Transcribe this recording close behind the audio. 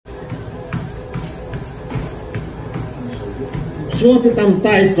Що ти там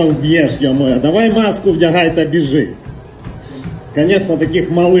тайцев б'єш, йому? Давай маску вдягай та біжи. Конечно,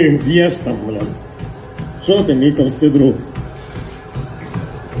 таких малих б'єш там, блин. Що ти, мій товстий друг?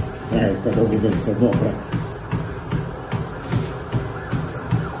 Хай в тебе буде все добре.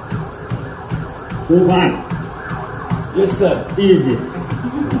 Куба! Yes, sir. Easy.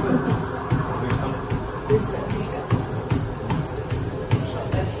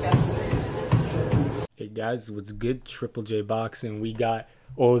 Hey guys, what's good? Triple J Boxing. We got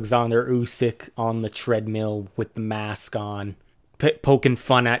Oleksandr Usyk on the treadmill with the mask on, poking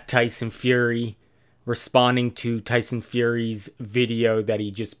fun at Tyson Fury, responding to Tyson Fury's video that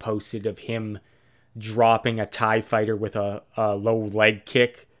he just posted of him dropping a Thai fighter with a low leg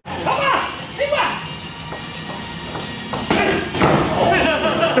kick.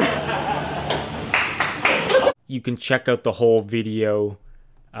 You can check out the whole video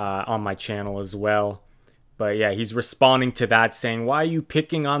on my channel as well. But yeah, he's responding to that, saying, "Why are you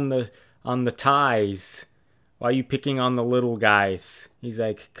picking on the Thais? Why are you picking on the little guys?" He's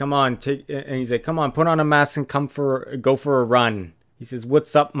like, "Come on, come on, put on a mask and go for a run." He says,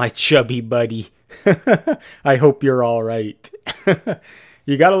 "What's up, my chubby buddy?" I hope you're all right.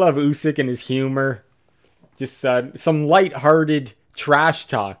 You gotta love Usyk and his humor. Just some lighthearted trash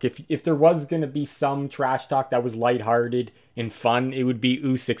talk. If there was gonna be some trash talk that was lighthearted and fun, it would be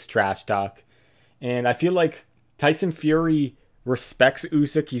Usyk's trash talk. And I feel like Tyson Fury respects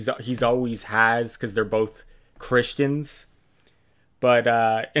Usyk. He's always has, because they're both Christians. But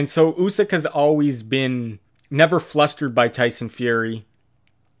and so Usyk has always been never flustered by Tyson Fury.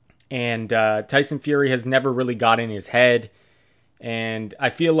 And Tyson Fury has never really got in his head. And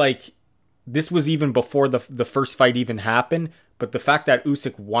I feel like this was even before the first fight even happened. But the fact that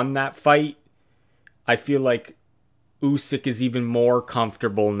Usyk won that fight, I feel like Usyk is even more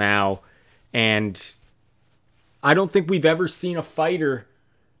comfortable now. And I don't think we've ever seen a fighter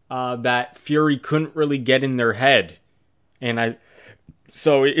that Fury couldn't really get in their head. And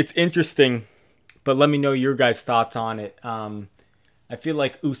so it's interesting, but let me know your guys' thoughts on it. I feel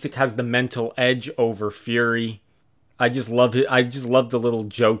like Usyk has the mental edge over Fury. I just love it. I just love the little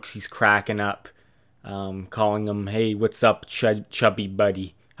jokes he's cracking up, calling him, "Hey, what's up, chubby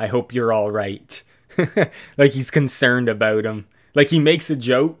buddy? I hope you're all right." Like he's concerned about him. Like he makes a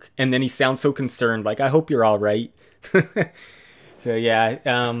joke and then he sounds so concerned. Like, "I hope you're all right." So yeah,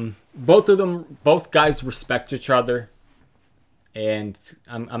 both guys respect each other, and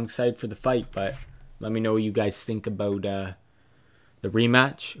I'm excited for the fight. But let me know what you guys think about the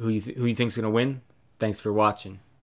rematch. Who you think's gonna win? Thanks for watching.